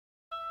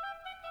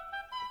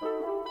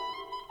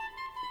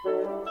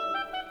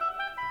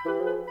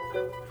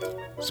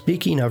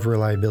Speaking of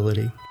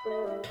reliability,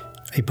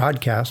 a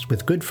podcast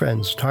with good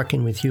friends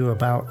talking with you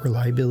about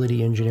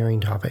reliability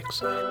engineering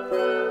topics.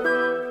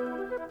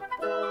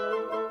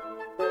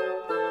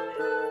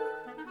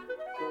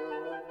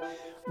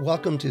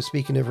 Welcome to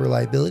Speaking of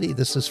Reliability.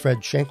 This is Fred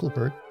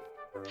Schenkelberg.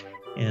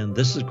 And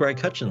this is Greg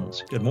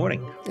Hutchins. Good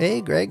morning.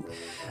 Hey, Greg.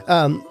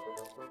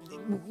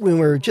 When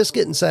we're just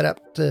getting set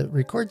up to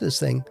record this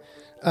thing,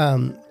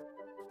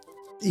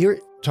 you're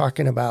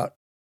talking about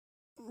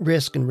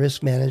risk and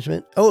risk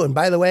management. Oh, and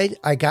by the way,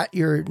 I got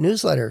your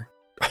newsletter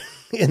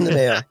in the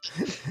mail.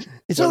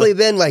 It's only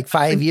been like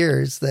 5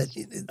 years that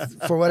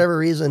for whatever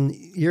reason,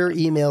 your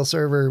email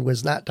server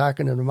was not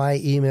talking to my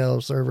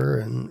email server.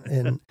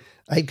 And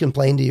I'd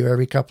complain to you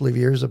every couple of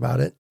years about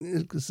it.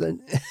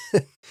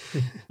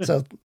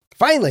 So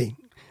finally,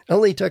 it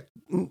only took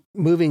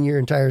moving your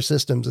entire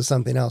system to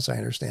something else, I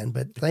understand.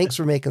 But thanks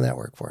for making that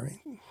work for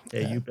me.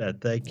 Yeah, you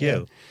bet. Thank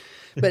you.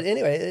 But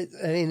anyway,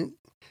 I mean,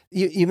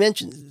 you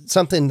mentioned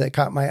something that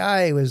caught my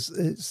eye was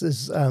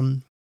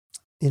and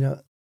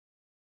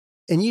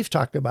you've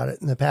talked about it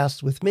in the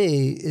past with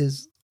me,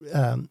 is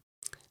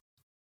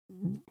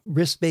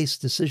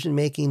risk-based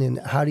decision-making, and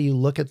how do you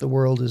look at the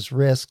world as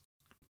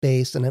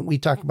risk-based? And we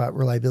talk about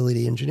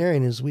reliability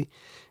engineering as we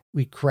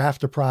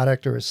craft a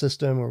product or a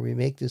system, or we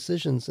make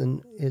decisions,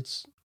 and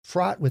it's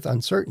fraught with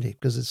uncertainty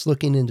because it's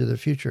looking into the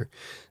future.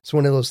 It's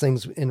one of those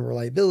things in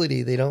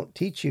reliability they don't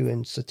teach you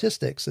in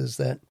statistics, is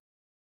that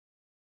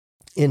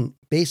in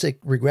basic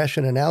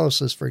regression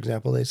analysis, for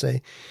example, they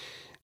say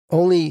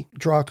only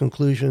draw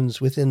conclusions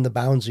within the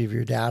bounds of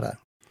your data.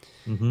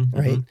 Mm-hmm,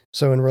 right? Mm-hmm.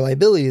 So in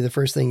reliability, the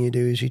first thing you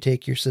do is you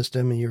take your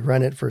system and you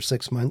run it for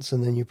 6 months,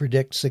 and then you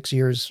predict 6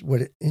 years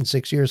what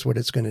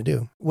it's going to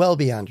do, well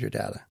beyond your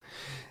data.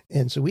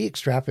 And so we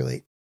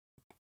extrapolate,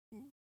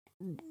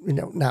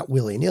 not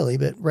willy-nilly,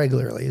 but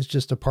regularly. It's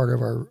just a part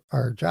of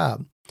our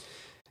job.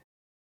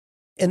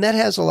 And that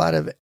has a lot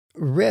of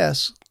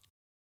risk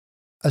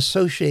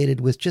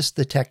associated with just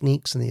the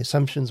techniques and the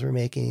assumptions we're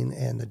making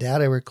and the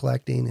data we're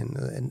collecting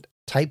and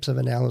types of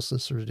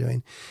analysis we're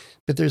doing.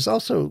 But there's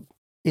also,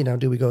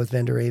 do we go with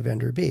vendor A,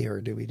 vendor B,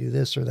 or do we do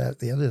this or that,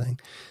 the other thing?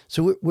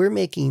 So we're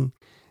making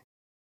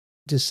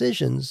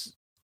decisions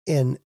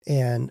and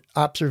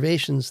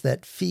observations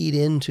that feed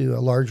into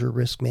a larger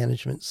risk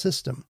management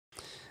system.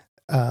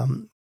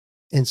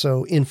 And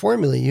so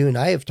informally, you and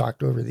I have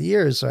talked over the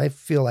years, so I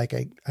feel like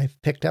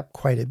I've picked up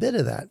quite a bit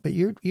of that. But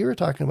you were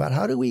talking about,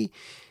 how do we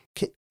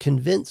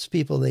convince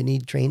people they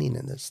need training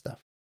in this stuff?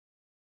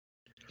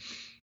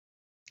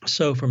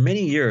 So for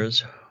many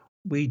years,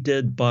 we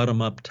did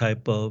bottom-up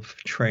type of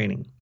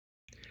training.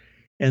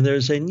 And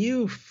there's a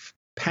new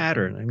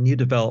pattern, a new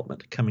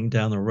development coming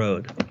down the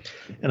road.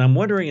 And I'm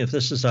wondering if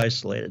this is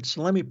isolated.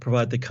 So let me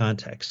provide the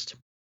context.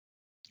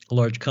 A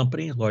large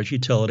company, large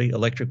utility,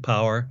 electric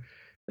power,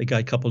 they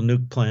got a couple of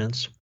nuke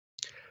plants.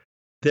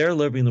 They're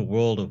living the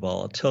world of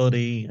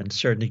volatility,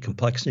 uncertainty,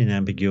 complexity, and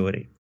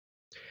ambiguity.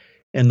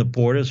 And the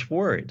board is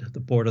worried, the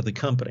board of the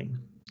company.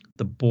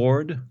 The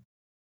board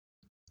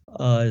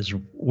is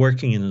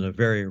working in a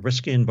very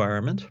risky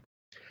environment.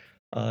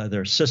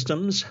 Their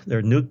systems,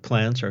 their nuke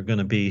plants are going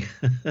to be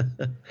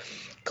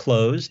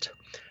closed.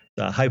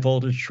 The high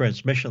voltage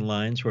transmission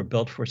lines were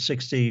built for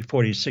 60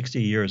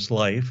 years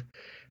life.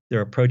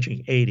 They're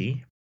approaching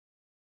 80.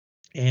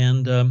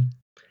 And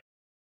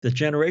the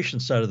generation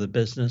side of the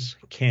business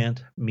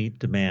can't meet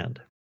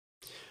demand.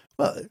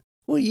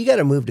 Well, you got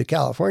to move to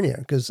California,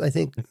 because I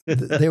think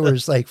there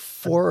was like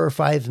 4 or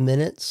 5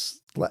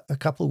 minutes a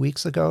couple of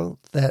weeks ago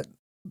that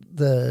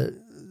the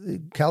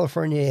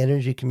California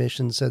Energy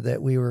Commission said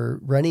that we were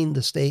running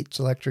the state's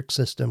electric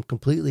system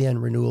completely on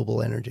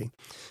renewable energy,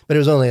 but it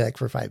was only like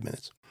for 5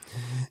 minutes.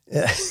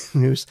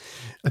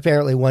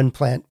 Apparently one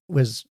plant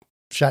was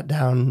shut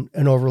down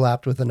and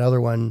overlapped with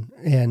another one,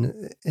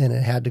 and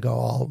it had to go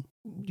all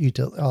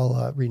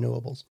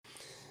renewables.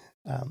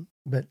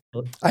 But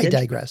I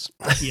digress.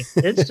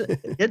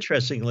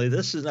 Interestingly,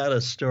 this is not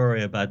a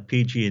story about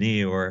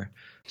PG&E or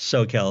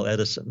SoCal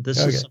Edison. This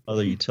is some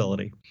other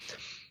utility.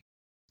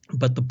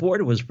 But the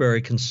board was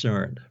very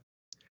concerned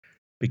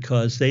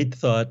because they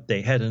thought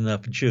they had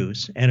enough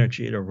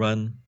energy to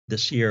run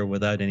this year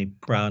without any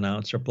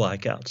brownouts or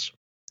blackouts.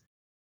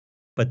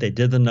 But they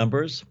did the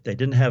numbers. They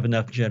didn't have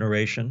enough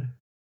generation,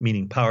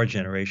 meaning power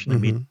generation, to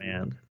meet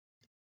demand.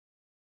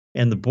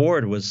 And the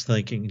board was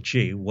thinking,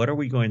 gee, what are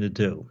we going to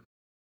do?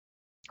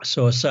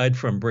 So aside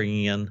from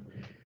bringing in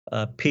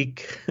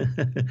peak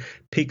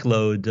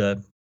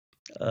load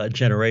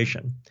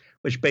generation,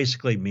 which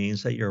basically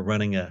means that you're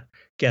running a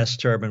gas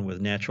turbine with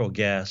natural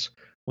gas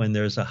when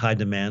there's a high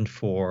demand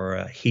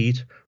for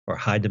heat or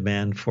high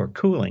demand for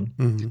cooling,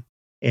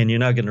 and you're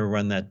not going to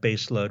run that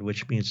base load,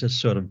 which means it's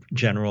sort of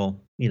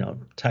general,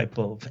 type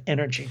of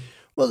energy.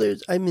 Well,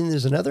 there's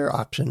another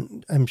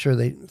option. I'm sure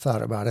they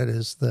thought about it,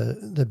 is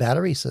the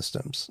battery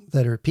systems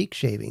that are peak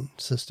shaving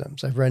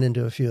systems. I've run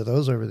into a few of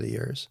those over the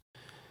years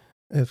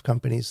of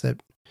companies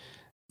that,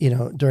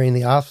 during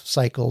the off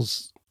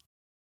cycles,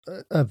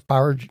 of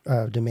power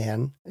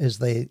demand is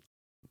they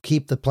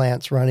keep the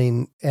plants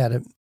running at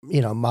a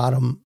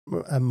modicum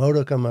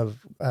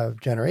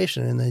of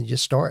generation, and then you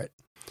just store it.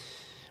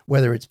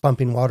 Whether it's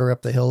pumping water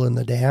up the hill in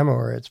the dam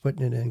or it's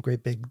putting it in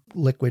great big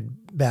liquid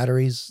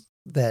batteries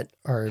that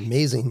are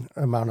amazing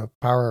amount of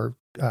power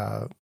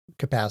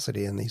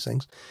capacity in these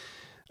things,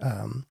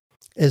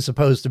 as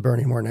opposed to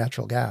burning more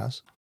natural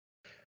gas.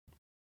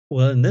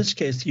 Well, in this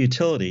case, the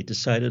utility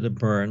decided to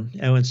burn,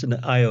 and it's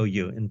an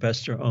IOU,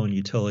 investor-owned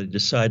utility,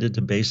 decided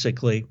to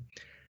basically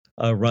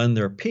run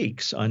their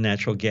peaks on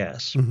natural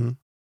gas. Mm-hmm.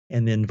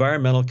 And the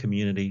environmental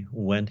community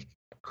went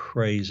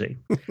crazy.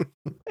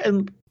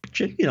 And,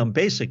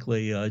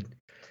 basically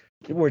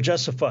were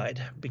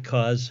justified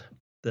because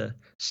the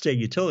State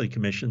Utility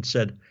Commission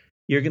said,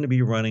 you're going to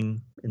be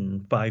running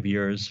in 5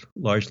 years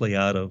largely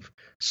out of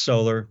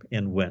solar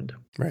and wind.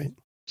 Right.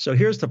 So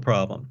here's the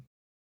problem.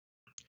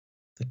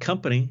 The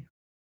company,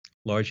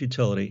 large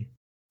utility,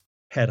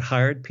 had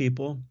hired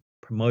people,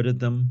 promoted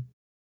them,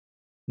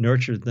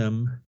 nurtured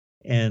them,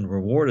 and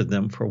rewarded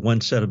them for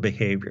one set of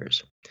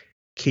behaviors: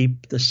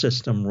 keep the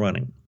system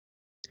running.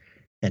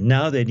 And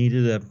now they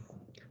needed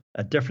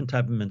a different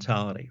type of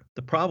mentality.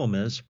 The problem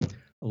is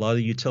a lot of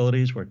the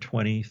utilities were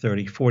 20,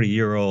 30,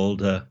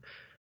 40-year-old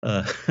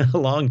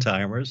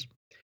long-timers,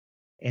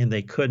 and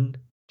they couldn't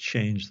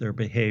change their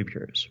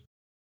behaviors.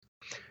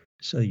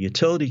 So the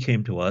utility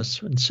came to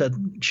us and said,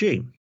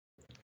 gee,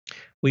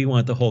 we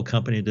want the whole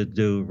company to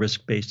do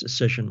risk-based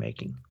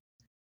decision-making.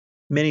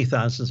 Many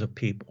thousands of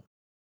people.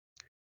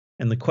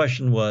 And the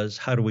question was,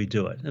 how do we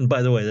do it? And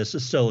by the way, this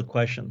is still a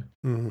question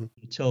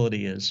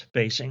utility is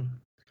facing.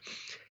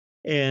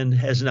 And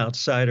as an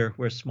outsider,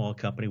 we're a small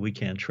company. We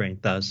can't train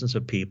thousands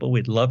of people.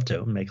 We'd love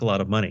to make a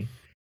lot of money,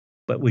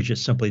 but we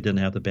just simply didn't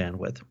have the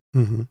bandwidth.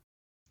 Mm-hmm.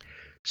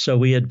 So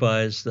we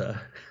advised the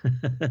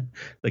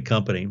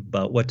company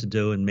about what to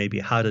do and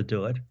maybe how to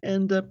do it.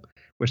 And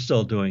we're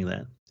still doing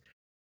that.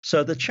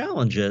 So the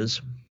challenge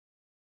is,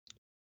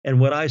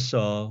 and what I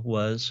saw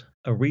was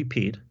a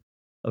repeat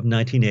of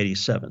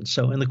 1987.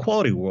 So in the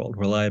quality world,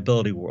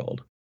 reliability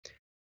world,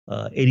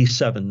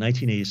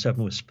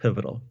 1987 was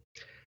pivotal.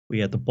 We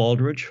had the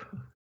Baldrige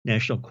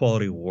National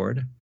Quality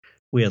Award.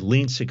 We had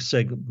Lean Six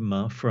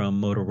Sigma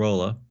from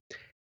Motorola,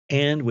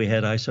 and we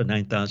had ISO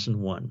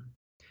 9001.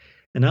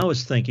 And I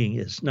was thinking,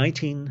 is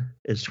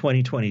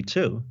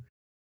 2022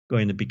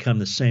 going to become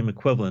the same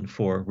equivalent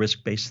for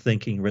risk-based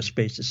thinking,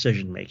 risk-based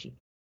decision-making?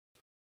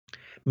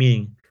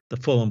 Meaning the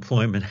Full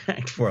Employment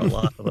Act for a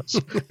lot of us.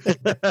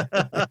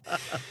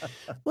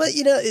 Well,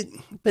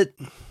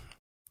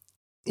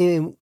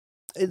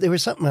 there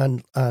was something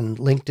on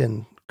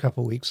LinkedIn a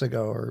couple of weeks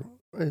ago or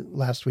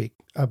last week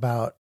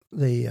about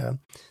the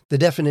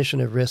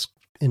definition of risk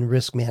in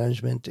risk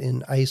management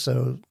in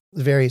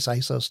the various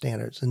ISO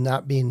standards, and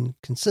not being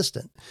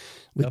consistent,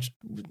 which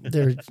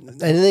I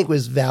think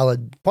was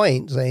valid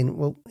point, saying,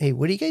 well, hey,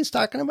 what are you guys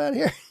talking about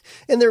here?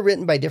 And they're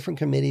written by different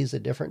committees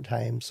at different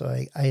times. So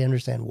I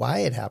understand why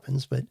it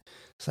happens, but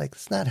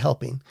it's not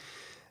helping.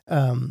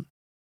 But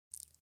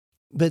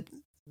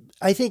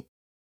I think,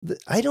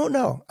 I don't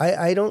know.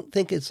 I don't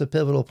think it's a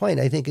pivotal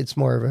point. I think it's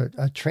more of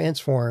a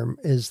transform,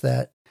 is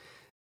that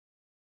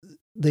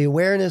the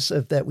awareness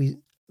of that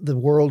the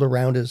world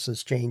around us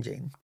is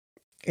changing.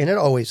 And it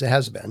always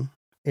has been,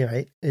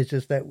 right? It's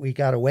just that we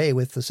got away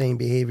with the same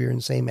behavior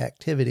and same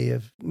activity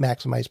of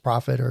maximize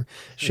profit or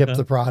ship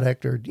the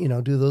product or,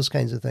 do those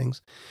kinds of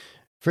things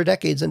for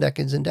decades and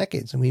decades and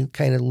decades. And we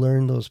kind of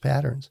learned those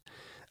patterns.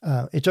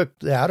 It took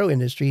the auto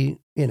industry,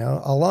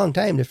 a long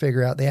time to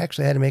figure out they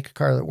actually had to make a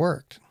car that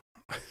worked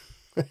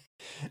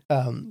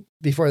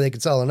before they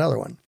could sell another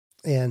one.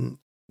 And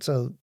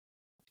so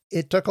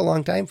it took a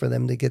long time for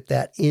them to get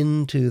that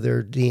into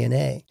their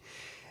DNA.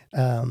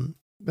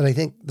 But I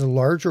think the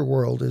larger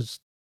world is,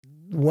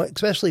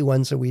 especially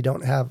ones that we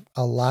don't have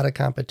a lot of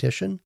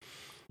competition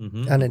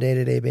on a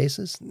day-to-day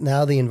basis.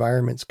 Now the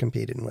environment's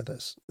competing with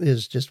us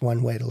is just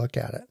one way to look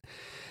at it.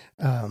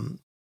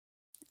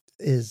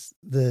 Is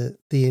the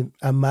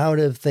amount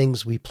of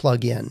things we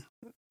plug in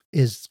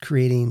is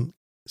creating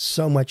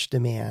so much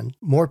demand.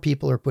 More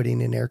people are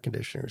putting in air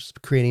conditioners,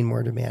 creating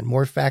more demand.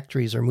 More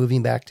factories are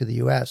moving back to the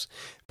U.S.,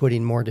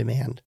 putting more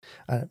demand.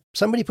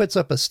 Somebody puts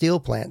up a steel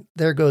plant,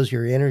 there goes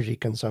your energy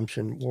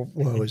consumption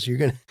woes. You're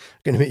going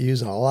to be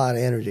using a lot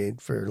of energy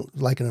for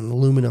like an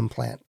aluminum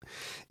plant.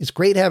 It's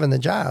great having the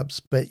jobs,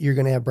 but you're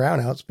going to have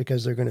brownouts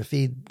because they're going to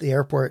feed the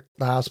airport,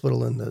 the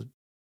hospital, and the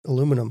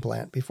aluminum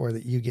plant before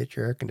that you get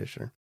your air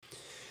conditioner.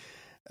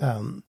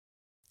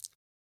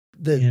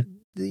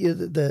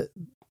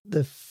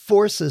 The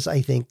forces,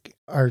 I think,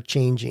 are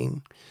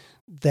changing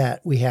that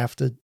we have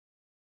to,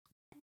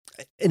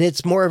 and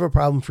it's more of a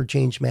problem for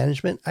change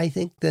management, I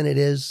think, than it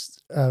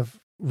is of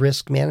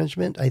risk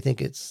management. I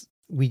think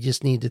we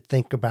just need to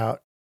think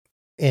about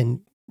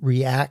and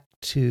react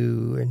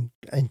to and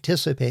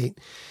anticipate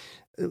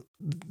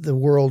the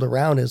world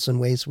around us in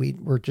ways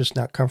we're just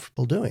not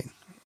comfortable doing.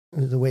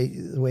 The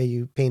way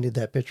you painted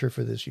that picture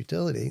for this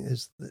utility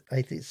is,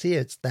 I see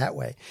it's that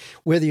way.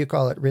 Whether you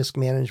call it risk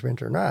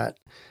management or not,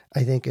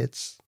 I think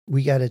it's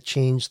we got to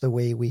change the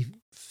way we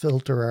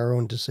filter our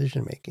own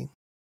decision making.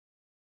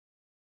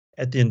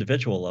 At the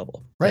individual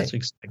level. Right. That's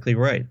exactly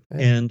right.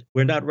 And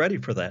we're not ready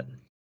for that.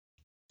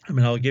 I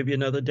mean, I'll give you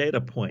another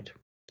data point.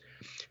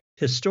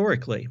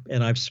 Historically,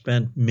 and I've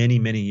spent many,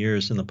 many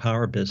years in the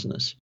power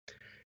business,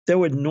 there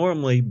would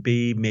normally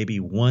be maybe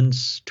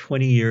once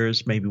 20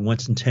 years, maybe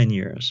once in 10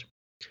 years,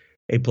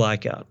 a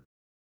blackout.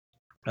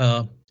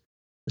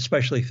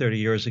 Especially 30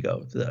 years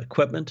ago. The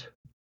equipment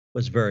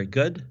was very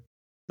good.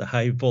 The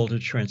high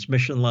voltage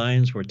transmission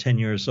lines were 10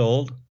 years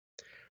old.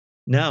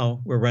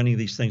 Now we're running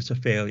these things to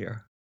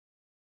failure.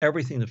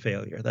 Everything to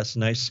failure. That's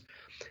nice.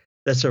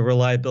 That's a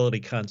reliability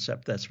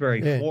concept. That's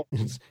very formal.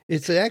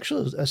 It's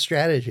actually a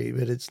strategy,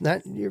 but it's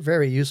not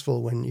very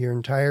useful when your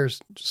entire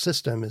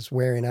system is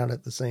wearing out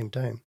at the same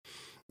time.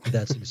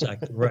 That's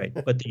exactly right.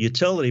 But the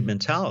utility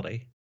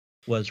mentality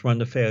was run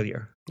to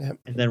failure and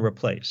then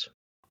replace.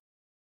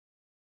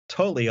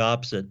 Totally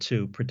opposite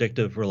to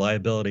predictive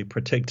reliability,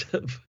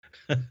 predictive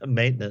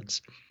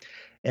maintenance.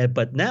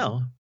 But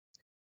now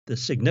the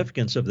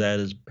significance of that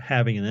is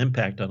having an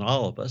impact on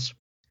all of us,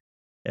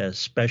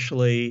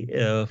 especially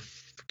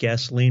if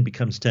gasoline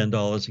becomes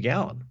 $10 a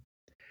gallon,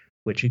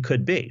 which it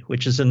could be,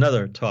 which is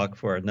another talk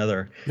for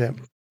another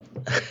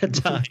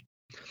time.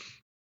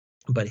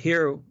 But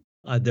here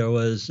there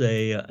was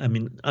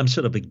I'm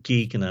sort of a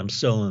geek and I'm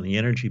still in the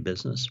energy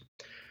business,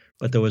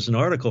 but there was an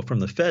article from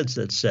the feds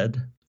that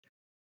said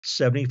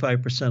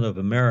 75% of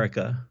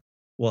America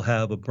will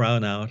have a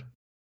brownout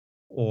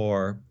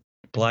or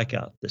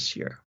blackout this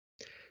year.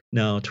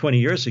 Now, 20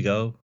 years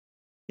ago,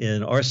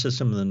 in our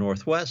system in the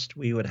Northwest,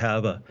 we would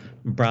have a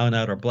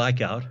brownout or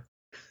blackout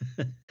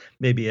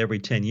maybe every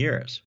 10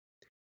 years.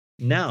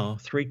 Now,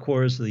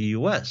 3/4 of the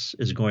U.S.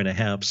 is going to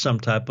have some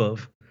type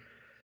of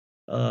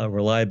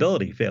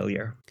reliability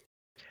failure,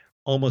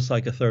 almost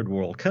like a third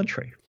world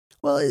country.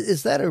 Well,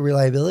 is that a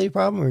reliability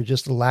problem or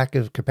just a lack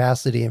of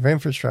capacity of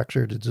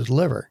infrastructure to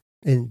deliver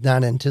and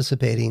not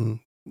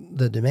anticipating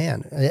the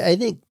demand? I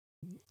think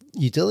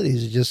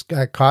utilities just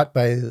got caught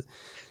by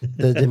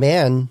the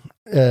demand,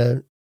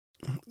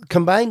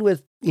 combined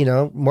with,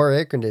 more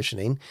air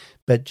conditioning,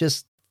 but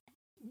just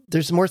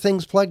there's more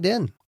things plugged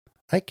in.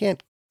 I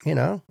can't,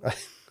 the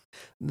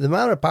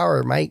amount of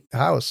power my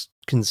house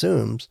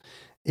consumes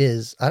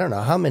is, I don't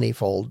know how many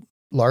fold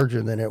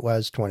larger than it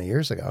was 20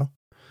 years ago.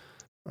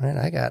 And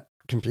I got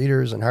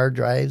computers and hard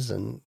drives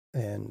and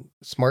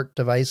smart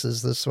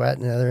devices, this, that,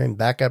 and the other, and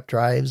backup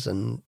drives,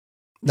 and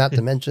not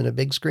to mention a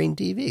big screen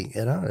TV.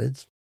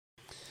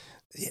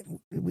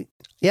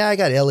 I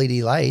got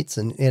LED lights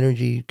and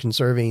energy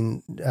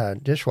conserving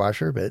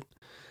dishwasher, but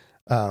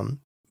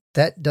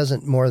that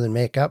doesn't more than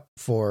make up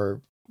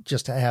for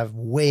just to have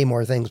way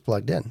more things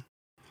plugged in.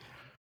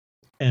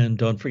 And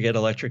don't forget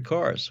electric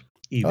cars,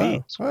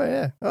 EVs.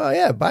 Oh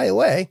yeah. By the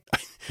way.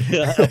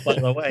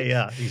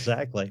 Yeah,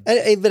 exactly.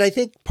 But I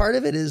think part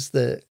of it is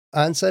the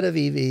onset of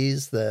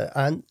EVs,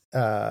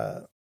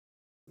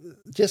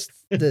 just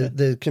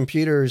the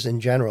computers in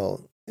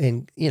general,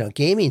 and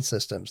gaming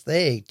systems.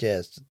 They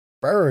just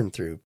burn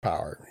through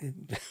power.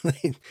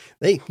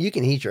 You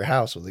can heat your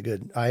house with a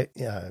good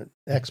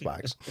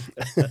Xbox.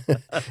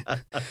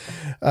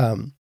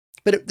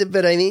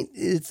 But I mean,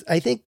 I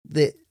think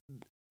that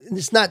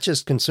it's not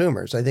just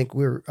consumers. I think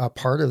we're a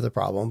part of the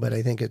problem, but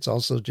I think it's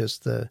also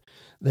just the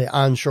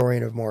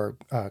onshoring of more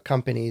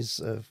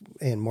companies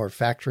and more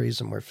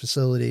factories and more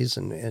facilities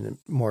and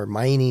more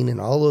mining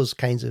and all those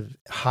kinds of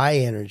high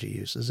energy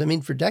uses. I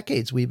mean, for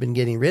decades, we've been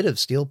getting rid of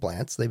steel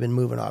plants. They've been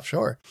moving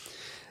offshore,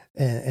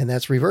 and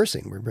that's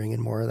reversing. We're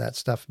bringing more of that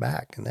stuff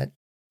back, and that's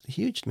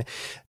huge.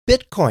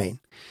 Bitcoin.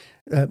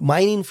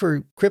 Mining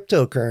for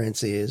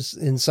cryptocurrency is,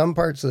 in some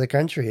parts of the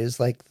country, is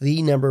like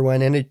the number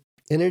one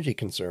energy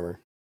consumer.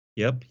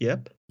 Yep.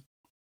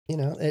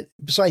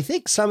 So I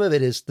think some of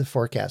it is the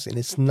forecasting.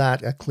 It's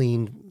not a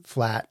clean,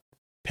 flat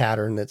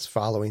pattern that's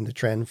following the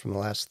trend from the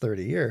last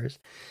 30 years.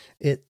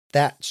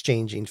 That's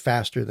changing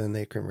faster than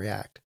they can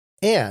react.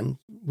 And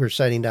we're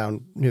shutting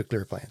down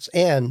nuclear plants.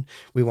 And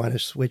we want to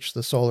switch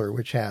the solar,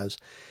 which has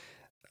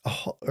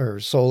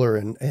solar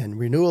and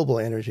renewable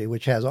energy,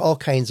 which has all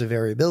kinds of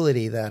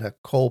variability that a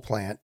coal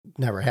plant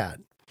never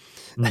had.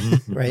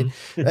 Mm-hmm.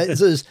 Right?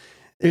 So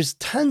there's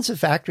tons of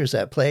factors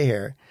at play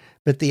here.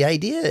 But the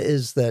idea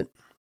is that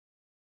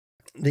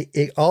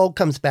it all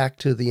comes back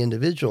to the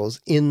individuals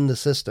in the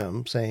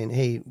system saying,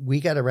 hey, we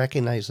got to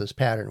recognize this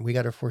pattern. We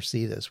got to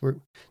foresee this.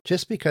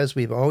 Just because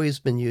we've always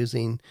been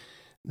using,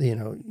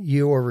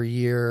 year over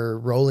year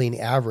rolling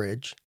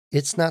average,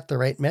 it's not the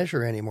right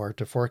measure anymore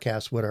to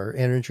forecast what our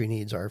energy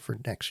needs are for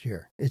next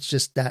year. It's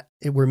just that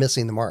we're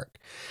missing the mark,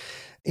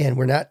 and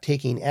we're not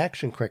taking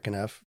action quick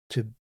enough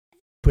to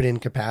put in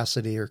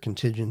capacity or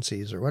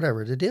contingencies or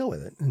whatever to deal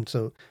with it. And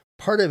so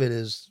part of it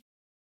is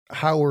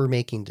how we're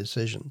making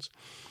decisions.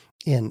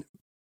 And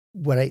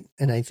I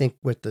think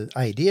what the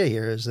idea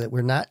here is that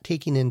we're not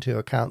taking into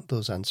account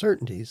those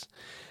uncertainties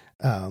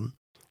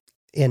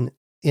in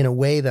a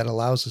way that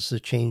allows us to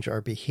change our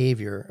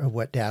behavior of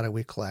what data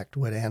we collect,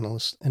 what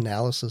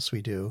analysis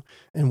we do,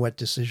 and what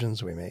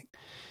decisions we make.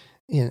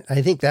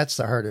 I think that's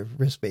the heart of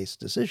risk-based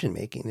decision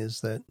making,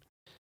 is that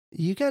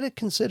you got to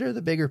consider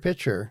the bigger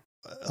picture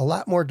a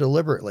lot more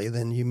deliberately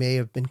than you may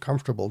have been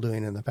comfortable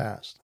doing in the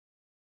past.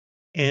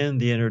 And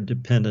the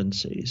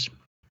interdependencies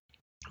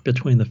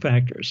between the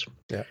factors.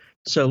 Yeah.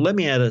 So let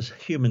me add a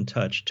human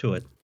touch to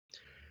it.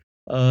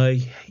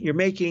 You're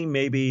making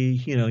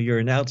maybe, you're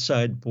an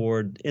outside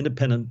board,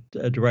 independent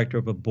director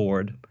of a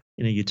board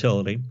in a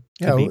utility.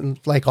 Yeah,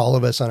 like all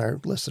of us on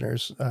our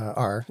listeners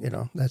are,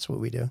 that's what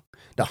we do.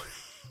 No.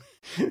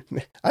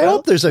 I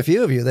hope there's a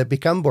few of you that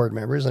become board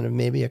members, and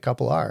maybe a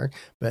couple are,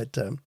 but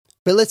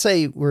let's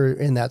say we're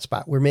in that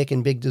spot. We're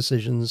making big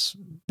decisions,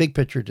 big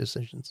picture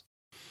decisions.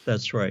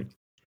 That's right.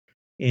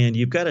 And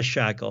you've got a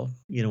shackle,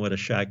 you know what a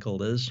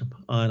shackle is,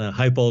 on a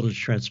high voltage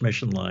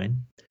transmission line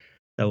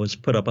that was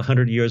put up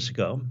 100 years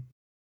ago,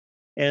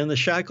 and the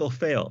shackle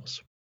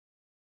fails.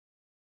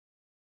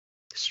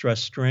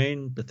 Stress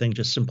strain, the thing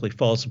just simply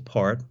falls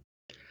apart,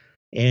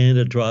 and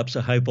it drops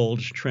a high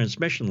voltage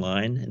transmission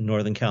line in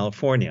Northern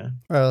California.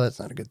 Well, that's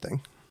not a good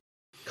thing.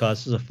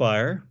 Causes a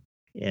fire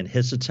and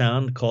hits a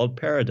town called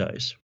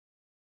Paradise.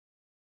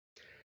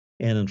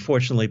 And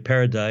unfortunately,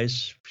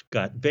 Paradise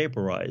got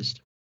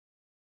vaporized.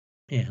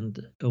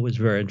 And it was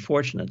very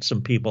unfortunate.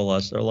 Some people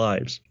lost their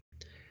lives.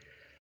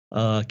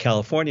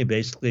 California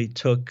basically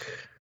took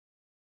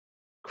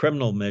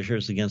criminal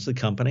measures against the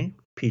company,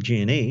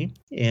 PG&E,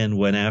 and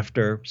went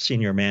after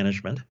senior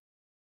management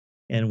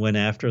and went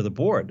after the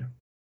board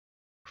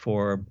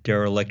for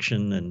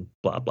dereliction and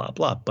blah, blah,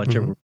 blah, bunch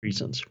of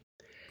reasons.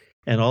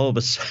 And all of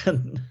a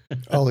sudden...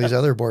 all these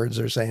other boards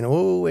are saying,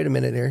 oh, wait a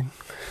minute here.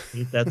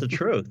 Ain't that the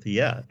truth?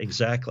 Yeah,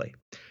 exactly.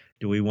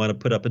 Do we want to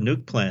put up a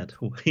nuke plant?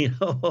 How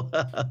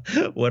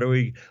are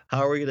we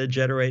going to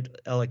generate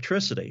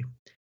electricity?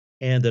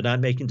 And they're not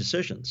making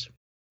decisions.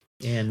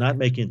 And not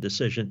making a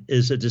decision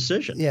is a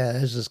decision. Yeah,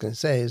 I was just going to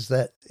say is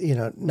that,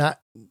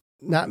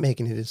 not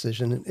making a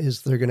decision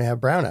is they're going to have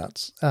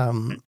brownouts.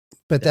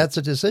 But that's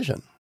a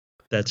decision.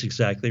 That's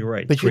exactly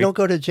right. But you don't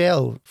go to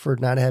jail for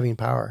not having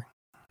power.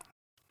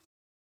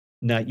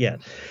 Not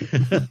yet.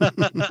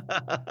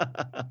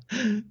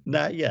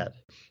 Not yet.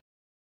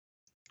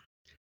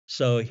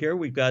 So here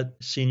we've got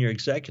senior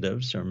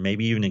executives, or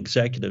maybe even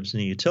executives in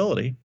the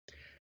utility,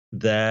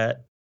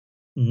 that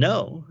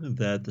know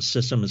that the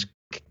system is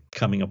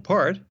coming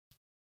apart.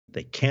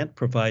 They can't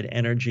provide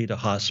energy to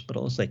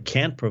hospitals. They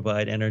can't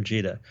provide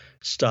energy to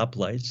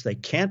stoplights. They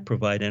can't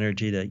provide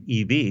energy to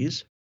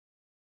EVs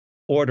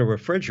or to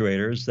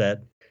refrigerators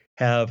that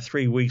have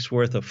 3 weeks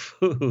worth of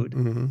food.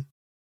 Mm-hmm.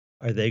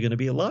 Are they going to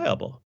be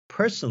liable,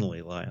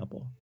 personally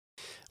liable?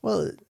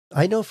 Well,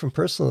 I know from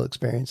personal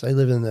experience. I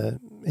live in the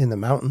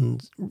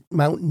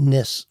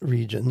mountainous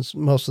regions.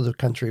 Most of the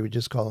country we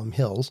just call them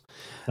hills.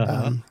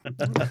 But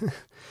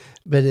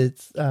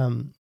it's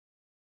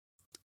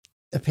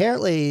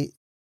apparently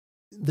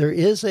there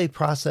is a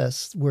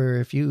process where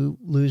if you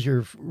lose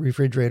your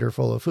refrigerator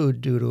full of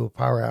food due to a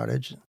power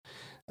outage,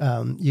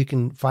 you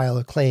can file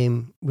a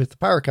claim with the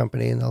power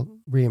company and they'll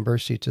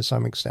reimburse you to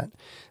some extent.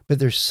 But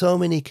there's so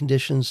many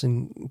conditions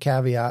and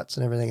caveats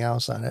and everything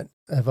else on it.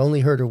 I've only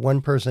heard of one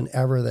person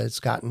ever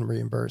that's gotten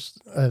reimbursed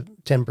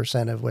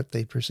 10% of what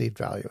the perceived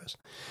value is.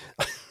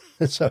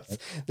 So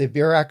the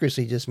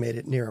bureaucracy just made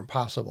it near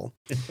impossible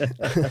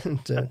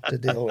to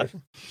deal with.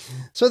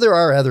 So there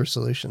are other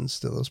solutions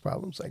to those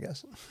problems, I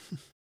guess.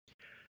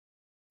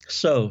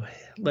 So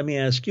let me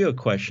ask you a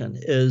question.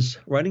 Is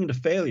running to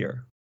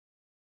failure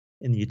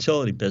in the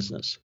utility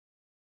business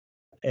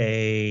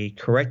a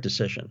correct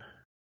decision?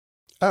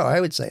 Oh,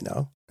 I would say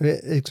no,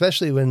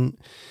 especially when,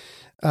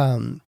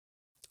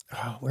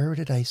 where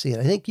did I see it?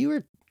 I think you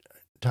were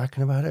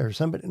talking about it or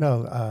somebody.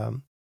 No, I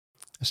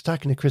was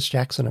talking to Chris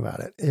Jackson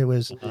about it. It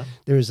was,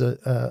 there was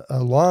a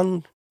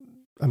long-term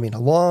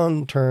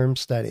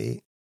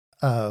study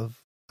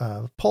of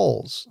power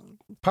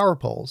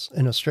poles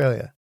in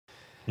Australia.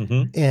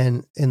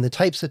 And the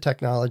types of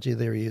technology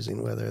they were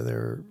using, whether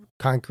they're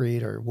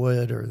concrete or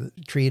wood or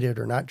treated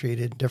or not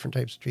treated, different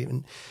types of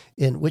treatment,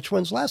 and which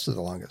ones lasted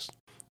the longest.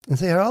 And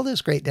so they had all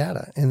this great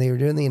data, and they were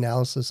doing the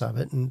analysis of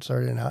it and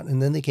sorting it out.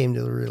 And then they came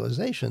to the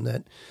realization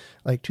that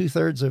like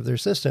 2/3 of their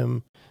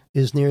system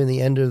is nearing the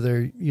end of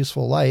their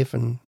useful life,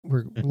 and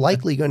we're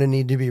likely going to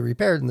need to be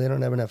repaired, and they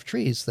don't have enough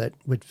trees that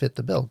would fit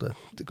the bill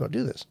to go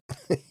do this,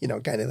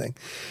 kind of thing.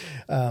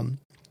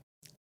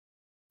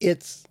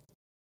 It's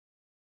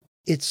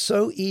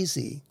so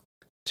easy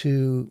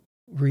to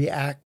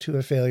react to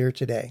a failure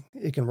today.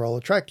 You can roll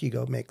a truck, you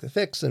go make the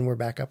fix, and we're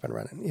back up and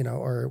running,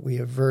 or we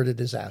avert a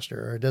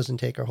disaster, or it doesn't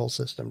take our whole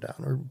system down,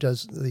 or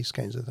does these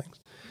kinds of things.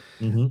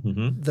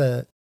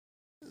 The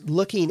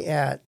looking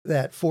at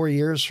that 4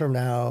 years from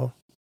now,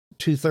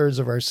 2/3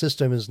 of our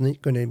system is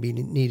going to be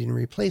needing to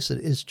replace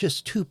it is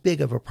just too big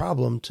of a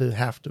problem to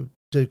have to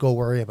go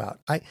worry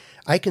about.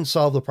 I can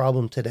solve the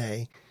problem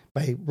today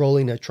by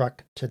rolling a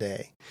truck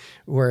today,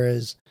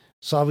 whereas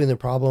solving the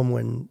problem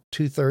when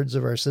 2/3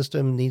 of our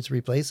system needs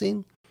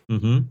replacing,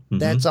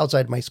 that's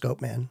outside my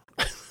scope, man.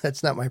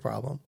 That's not my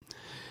problem.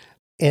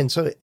 And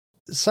so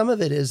some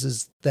of it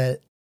is that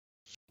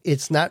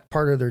it's not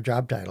part of their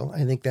job title.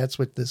 I think that's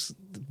what this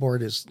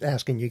board is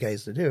asking you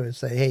guys to do, is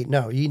say, hey,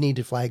 no, you need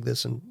to flag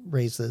this and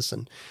raise this,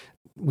 and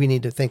we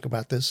need to think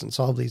about this and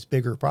solve these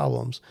bigger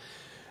problems.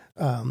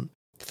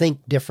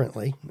 Think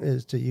differently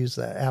is to use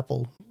the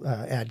Apple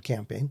ad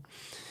campaign.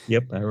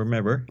 Yep, I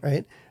remember.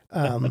 Right.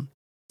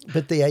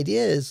 But the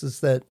idea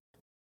is that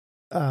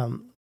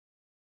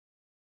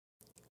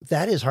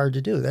that is hard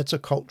to do. That's a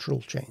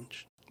cultural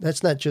change.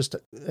 That's not just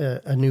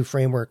a new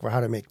framework for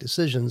how to make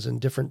decisions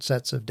and different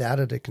sets of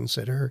data to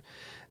consider.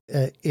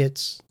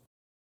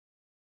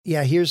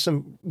 Here's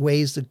some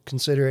ways to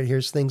consider it.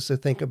 Here's things to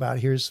think about.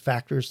 Here's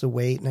factors to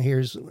weight. And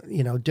here's,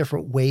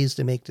 different ways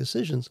to make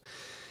decisions.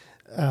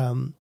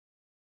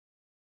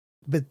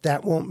 But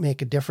that won't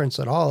make a difference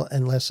at all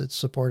unless it's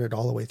supported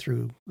all the way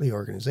through the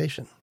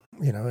organization,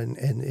 and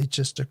it's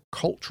just a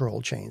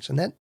cultural change. And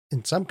that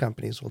in some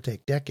companies will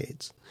take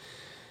decades,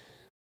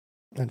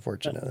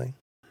 unfortunately.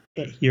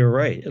 You're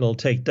right. It'll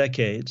take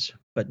decades.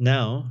 But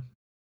now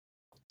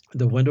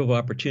the window of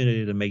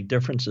opportunity to make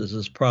differences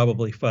is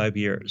probably 5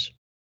 years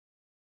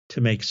to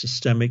make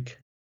systemic,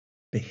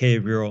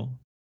 behavioral,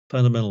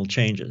 fundamental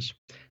changes.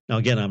 Now,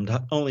 again, I'm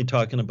only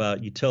talking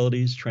about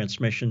utilities,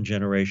 transmission,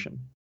 generation.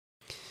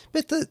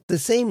 But the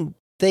same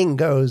thing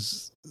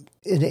goes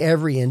in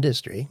every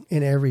industry,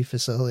 in every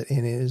facility.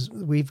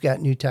 And we've got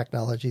new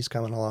technologies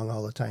coming along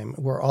all the time.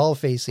 We're all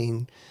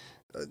facing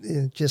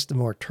just a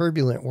more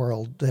turbulent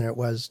world than it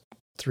was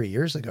 3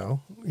 years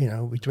ago,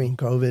 between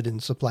COVID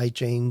and supply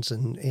chains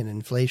and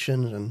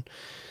inflation and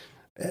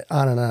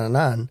on and on and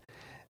on.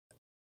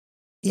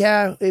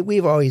 Yeah,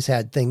 we've always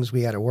had things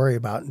we had to worry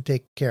about and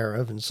take care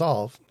of and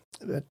solve.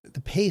 But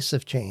the pace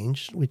of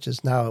change, which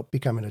is now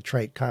becoming a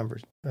trite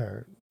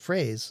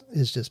phrase,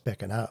 is just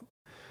picking up.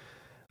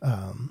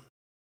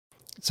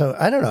 So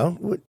I don't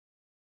know.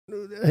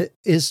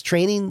 Is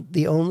training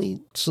the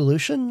only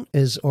solution?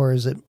 Is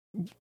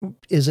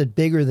it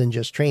bigger than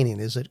just training?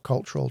 Is it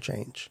cultural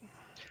change?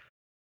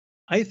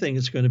 I think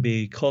it's going to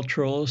be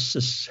cultural,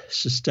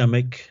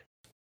 systemic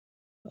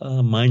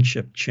mind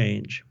shift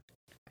change.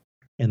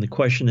 And the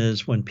question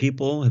is, when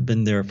people have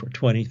been there for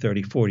 20,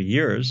 30, 40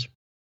 years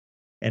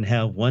and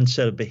have one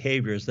set of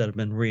behaviors that have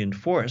been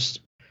reinforced,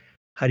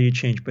 how do you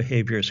change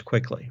behaviors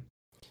quickly?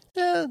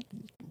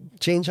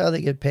 Change how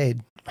they get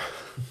paid.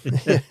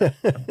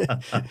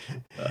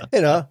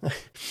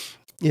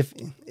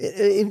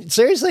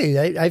 Seriously,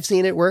 I've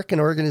seen it work in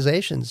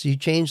organizations. You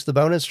change the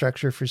bonus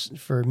structure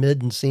for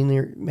mid and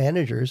senior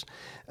managers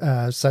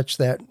such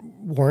that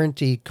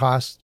warranty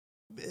costs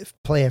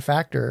play a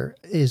factor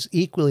is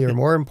equally or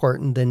more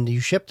important than you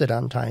shipped it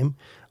on time.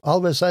 All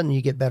of a sudden,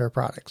 you get better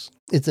products.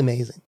 It's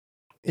amazing.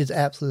 It's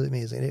absolutely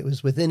amazing. It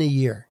was within a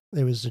year.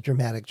 There was a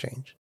dramatic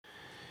change.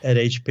 At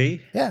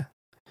HP? Yeah.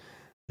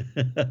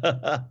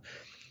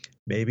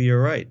 Maybe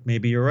you're right.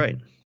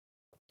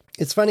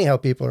 It's funny how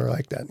people are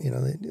like that.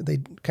 They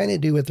kind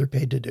of do what they're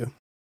paid to do.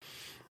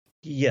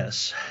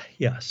 Yes.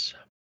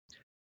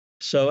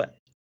 So,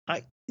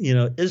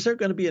 is there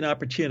going to be an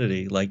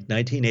opportunity like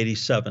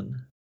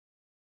 1987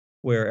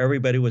 where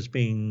everybody was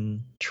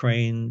being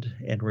trained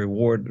and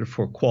rewarded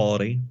for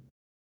quality?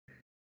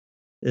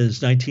 Is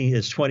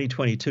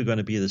 2022 going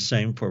to be the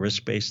same for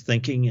risk-based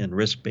thinking and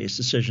risk-based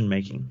decision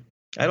making?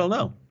 I don't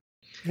know.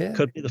 Yeah.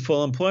 Could be the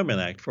Full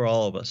Employment Act for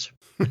all of us.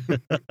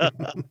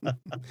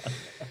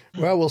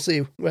 Well, we'll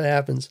see what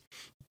happens.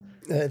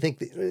 I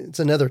think it's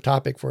another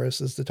topic for us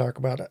is to talk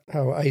about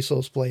how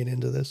ISO's playing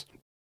into this,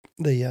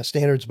 the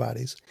standards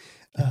bodies,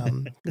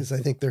 because I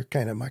think they're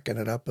kind of mucking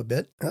it up a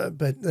bit.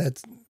 But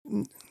that's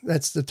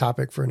the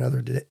topic for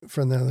another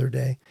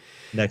day.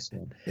 Next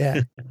one.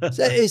 Yeah.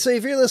 So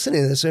if you're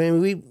listening to this,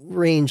 we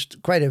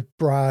ranged quite a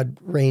broad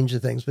range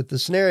of things, but the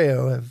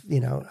scenario of,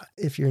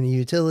 if you're in a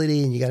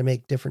utility and you got to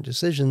make different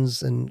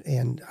decisions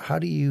and how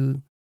do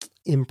you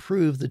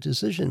improve the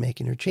decision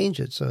making or change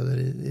it so that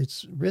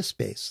it's risk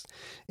based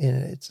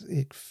and it's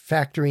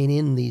factoring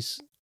in these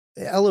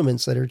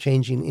elements that are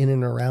changing in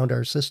and around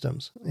our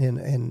systems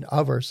and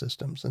of our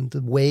systems and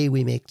the way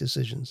we make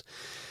decisions.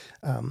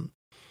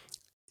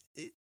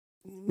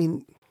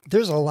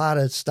 There's a lot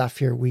of stuff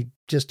here we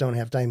just don't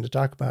have time to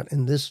talk about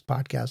in this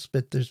podcast,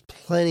 but there's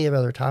plenty of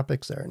other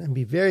topics there. And I'd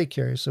be very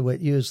curious of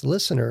what you as the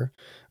listener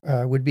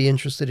would be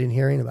interested in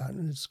hearing about.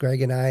 It's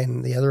Greg and I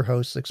and the other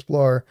hosts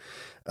explore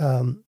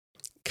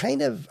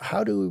kind of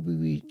how do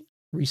we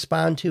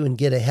respond to and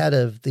get ahead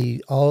of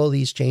all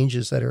these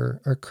changes that are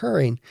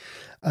occurring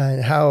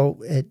and how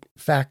it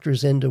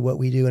factors into what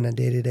we do on a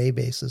day-to-day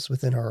basis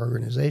within our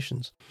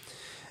organizations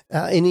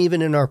and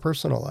even in our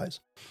personal lives.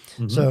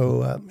 Mm-hmm.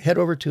 So head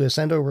over to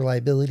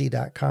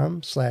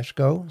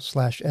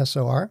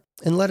accendoreliability.com/go/SOR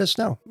and let us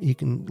know. You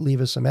can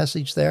leave us a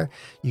message there.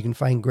 You can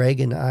find Greg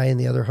and I and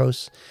the other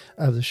hosts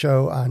of the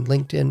show on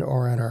LinkedIn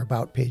or on our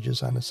About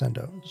pages on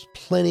Accendo. There's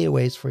plenty of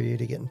ways for you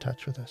to get in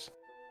touch with us.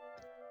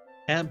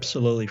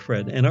 Absolutely,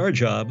 Fred. And our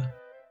job,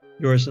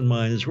 yours and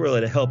mine, is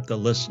really to help the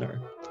listener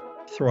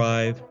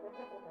thrive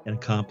in a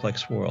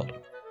complex world.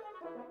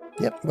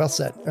 Yep, well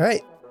said. All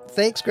right.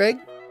 Thanks, Greg.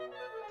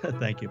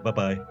 Thank you.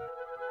 Bye-bye.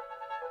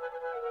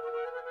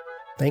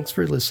 Thanks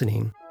for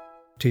listening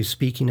to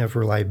Speaking of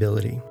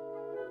Reliability.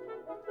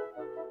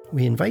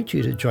 We invite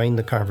you to join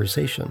the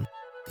conversation.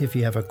 If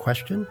you have a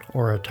question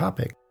or a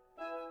topic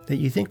that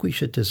you think we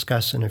should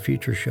discuss in a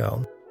future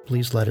show,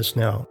 please let us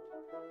know.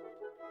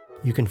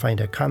 You can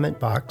find a comment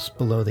box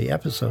below the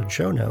episode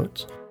show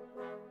notes,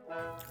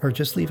 or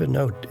just leave a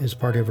note as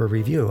part of a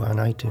review on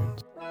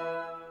iTunes.